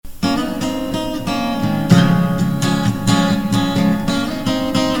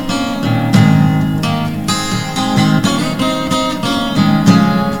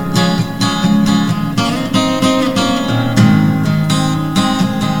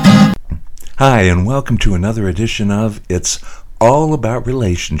Hi, and welcome to another edition of It's All About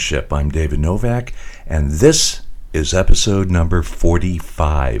Relationship. I'm David Novak, and this is episode number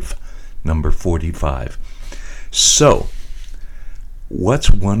 45. So, what's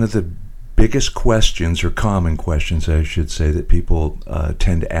one of the biggest questions, or common questions, I should say, that people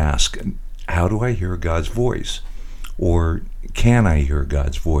tend to ask? How do I hear God's voice? Or can I hear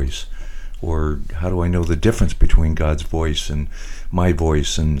God's voice? Or how do I know the difference between God's voice and my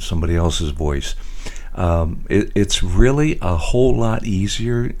voice and somebody else's voice? It's really a whole lot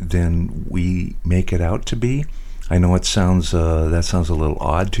easier than we make it out to be. I know that sounds a little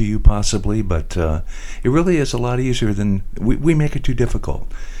odd to you possibly, but it really is a lot easier than we make it too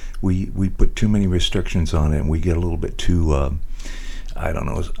difficult. We put too many restrictions on it, and we get a little bit too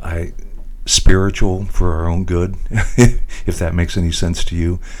spiritual for our own good, if that makes any sense to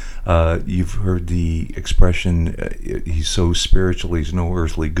you. You've heard the expression, he's so spiritual, he's no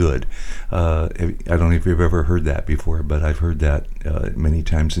earthly good. I don't know if you've ever heard that before, but I've heard that many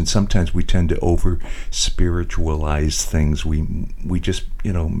times. And sometimes we tend to over-spiritualize things. We just,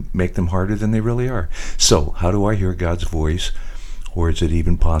 make them harder than they really are. So, how do I hear God's voice? Or is it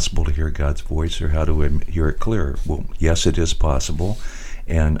even possible to hear God's voice? Or how do I hear it clearer? Well, yes, it is possible.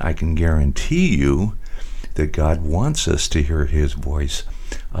 And I can guarantee you that God wants us to hear his voice.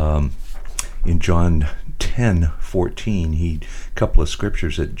 In John 10:14, a couple of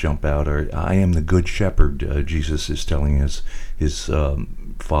scriptures that jump out are, I am the good shepherd. Jesus is telling his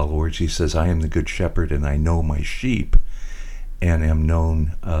followers. He says, I am the good shepherd, and I know my sheep, and am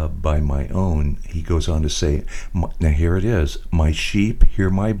known by my own. He goes on to say, now here it is, my sheep hear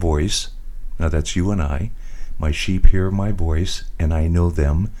my voice. Now that's you and I. My sheep hear my voice, and I know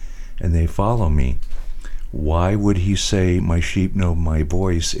them, and they follow me. Why would he say, my sheep know my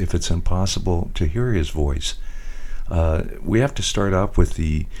voice, if it's impossible to hear his voice? We have to start off with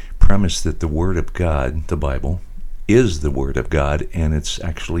the premise that the Word of God, the Bible, is the Word of God, and it's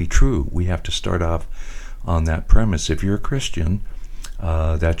actually true. We have to start off on that premise. If you're a Christian,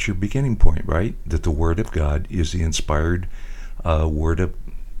 that's your beginning point, right? That the Word of God is the inspired Word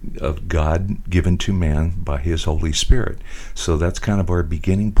of God given to man by his Holy Spirit. So that's kind of our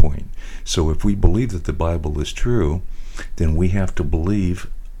beginning point. So if we believe that the Bible is true, then we have to believe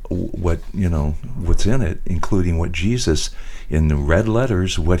what's in it, including what Jesus, in the red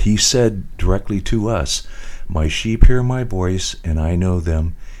letters, what he said directly to us. My sheep hear my voice, and I know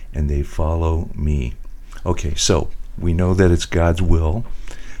them, and they follow me. Okay, so we know that it's God's will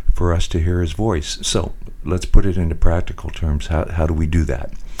for us to hear his voice. So let's put it into practical terms. How do we do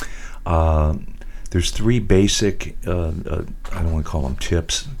that? There's three basic, I don't want to call them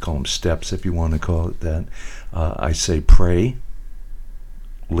tips, call them steps if you want to call it that. I say pray,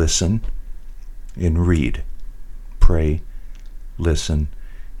 listen, and read. Pray, listen,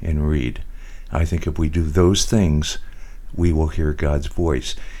 and read. I think if we do those things, we will hear God's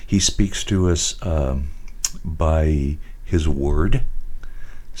voice. He speaks to us by his word.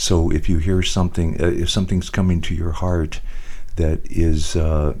 So if you hear something, if something's coming to your heart that is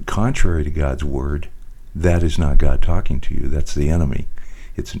contrary to God's word, that is not God talking to you. That's the enemy.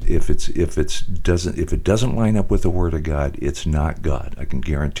 If it doesn't line up with the word of God, it's not God. I can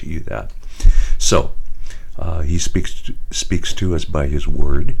guarantee you that. So he speaks to us by his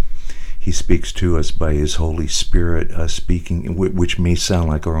word. He speaks to us by his Holy Spirit speaking, which may sound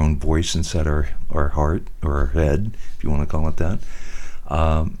like our own voice inside our heart or our head, if you want to call it that.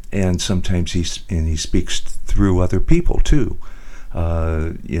 And sometimes he speaks through other people too.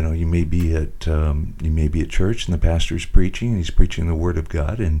 You may be at church and the pastor's preaching, and he's preaching the Word of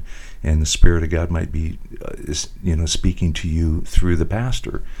God, and the Spirit of God might be speaking to you through the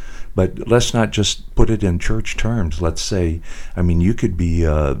pastor. But let's not just put it in church terms. Let's say, you could be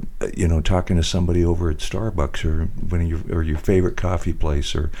talking to somebody over at Starbucks or your favorite coffee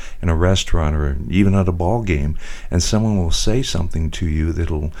place, or in a restaurant, or even at a ball game, and someone will say something to you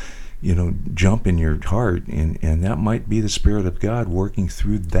that'll jump in your heart, and that might be the Spirit of God working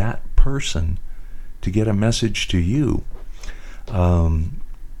through that person to get a message to you.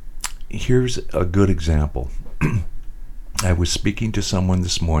 Here's a good example. I was speaking to someone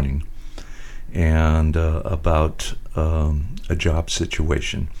this morning and about a job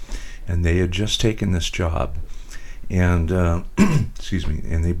situation, and they had just taken this job, and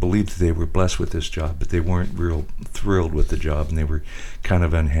and they believed they were blessed with this job, but they weren't real thrilled with the job, and they were kind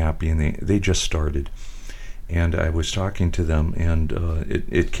of unhappy, and they just started. And I was talking to them, and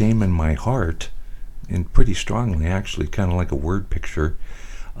it came in my heart, and pretty strongly actually, kind of like a word picture,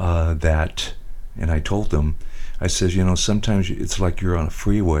 and I told them, I says, sometimes it's like you're on a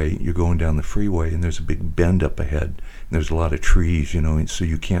freeway, you're going down the freeway, and there's a big bend up ahead. There's a lot of trees, and so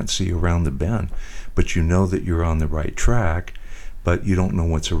you can't see around the bend, but you know that you're on the right track, but you don't know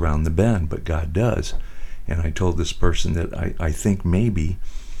what's around the bend, but God does. And I told this person that I think maybe,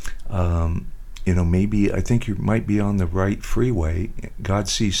 maybe I think you might be on the right freeway. God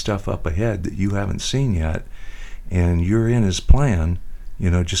sees stuff up ahead that you haven't seen yet, and you're in his plan.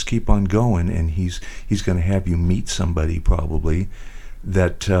 Just keep on going, and he's going to have you meet somebody probably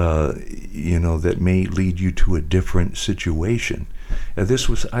that that may lead you to a different situation. This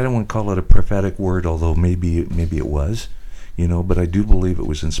was, I don't want to call it a prophetic word, although maybe it was, but I do believe it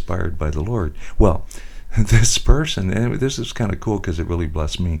was inspired by the Lord. Well, this person, and this is kind of cool because it really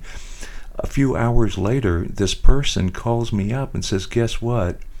blessed me. A few hours later, this person calls me up and says, guess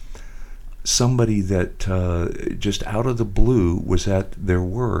what? Somebody that just out of the blue was at their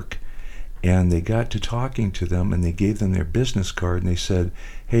work, and they got to talking to them, and they gave them their business card, and they said,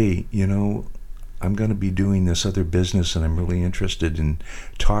 hey, I'm going to be doing this other business, and I'm really interested in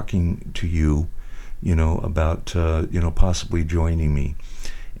talking to you, about, possibly joining me.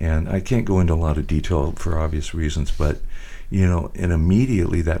 And I can't go into a lot of detail for obvious reasons, but, and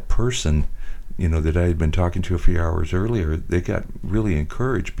immediately that person, that I had been talking to a few hours earlier, they got really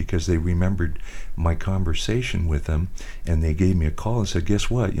encouraged because they remembered my conversation with them, and they gave me a call and said, guess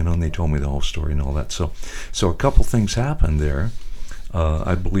what? And they told me the whole story and all that. So a couple things happened there.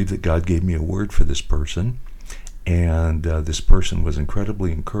 I believe that God gave me a word for this person, and this person was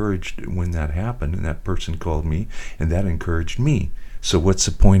incredibly encouraged when that happened, and that person called me, and that encouraged me. So what's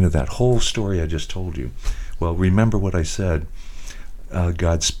the point of that whole story I just told you? Well, remember what I said.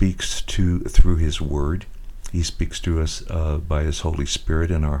 God speaks through his word. He speaks to us by his Holy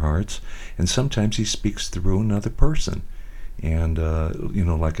Spirit in our hearts, and sometimes he speaks through another person. And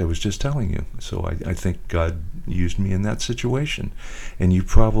like I was just telling you, so I think God used me in that situation. And you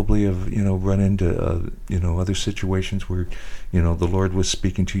probably have run into other situations where the Lord was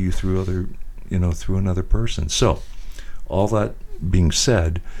speaking to you through through another person. So all that being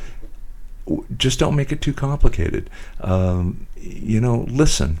said, just don't make it too complicated.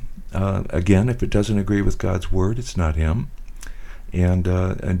 Listen. Again, if it doesn't agree with God's word, it's not him. And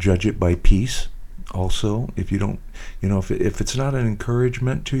judge it by peace. Also, if you don't, if it's not an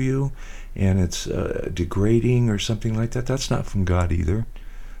encouragement to you, and it's degrading or something like that, that's not from God either.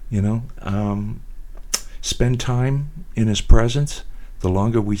 Spend time in his presence. The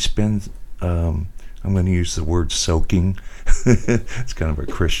longer we spend, I'm going to use the word soaking. It's kind of a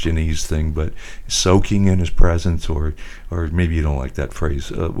Christianese thing, but soaking in his presence, or maybe you don't like that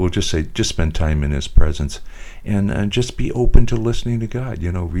phrase. We'll just say, just spend time in his presence, and just be open to listening to God.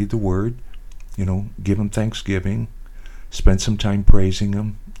 Read the word, give him thanksgiving, spend some time praising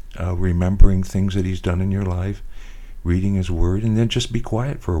him, remembering things that he's done in your life, reading his word, and then just be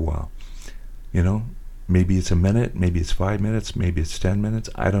quiet for a while. Maybe it's a minute, maybe it's 5 minutes, maybe it's 10 minutes.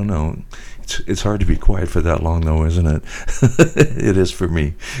 I don't know. It's hard to be quiet for that long, though, isn't it? It is for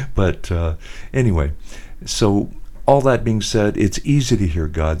me. But anyway, so all that being said, it's easy to hear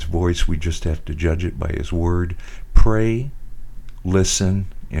God's voice. We just have to judge it by his word. Pray, listen,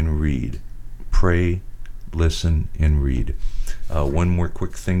 and read. Pray, listen, and read. One more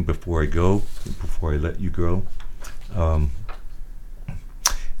quick thing before I let you go.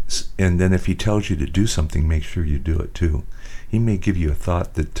 And then if he tells you to do something, make sure you do it too. He may give you a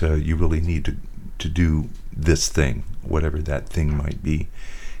thought that you really need to do this thing, whatever that thing might be.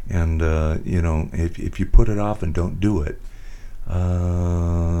 And, if you put it off and don't do it, well,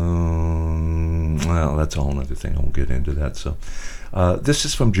 that's a whole other thing. I won't get into that. So this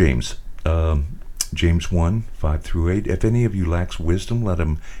is from James. James 1, 5 through 8. If any of you lacks wisdom, let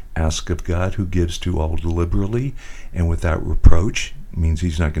him ask of God, who gives to all liberally and without reproach. Means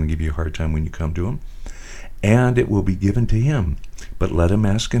he's not going to give you a hard time when you come to him. And it will be given to him. But let him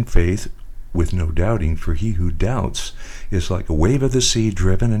ask in faith with no doubting, for he who doubts is like a wave of the sea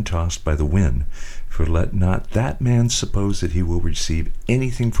driven and tossed by the wind. For let not that man suppose that he will receive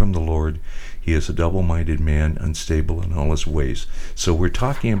anything from the Lord. He is a double-minded man, unstable in all his ways. So we're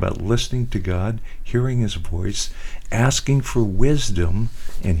talking about listening to God, hearing his voice, asking for wisdom,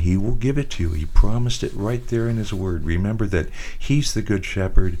 and he will give it to you. He promised it right there in his word. Remember that he's the good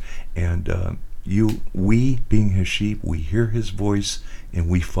shepherd, and we being his sheep, we hear his voice and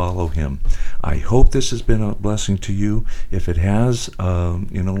we follow him. I hope this has been a blessing to you. If it has,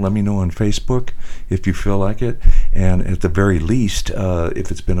 let me know on Facebook if you feel like it. And at the very least,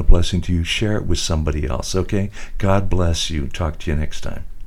 if it's been a blessing to you, share it with somebody else, okay? God bless you. Talk to you next time.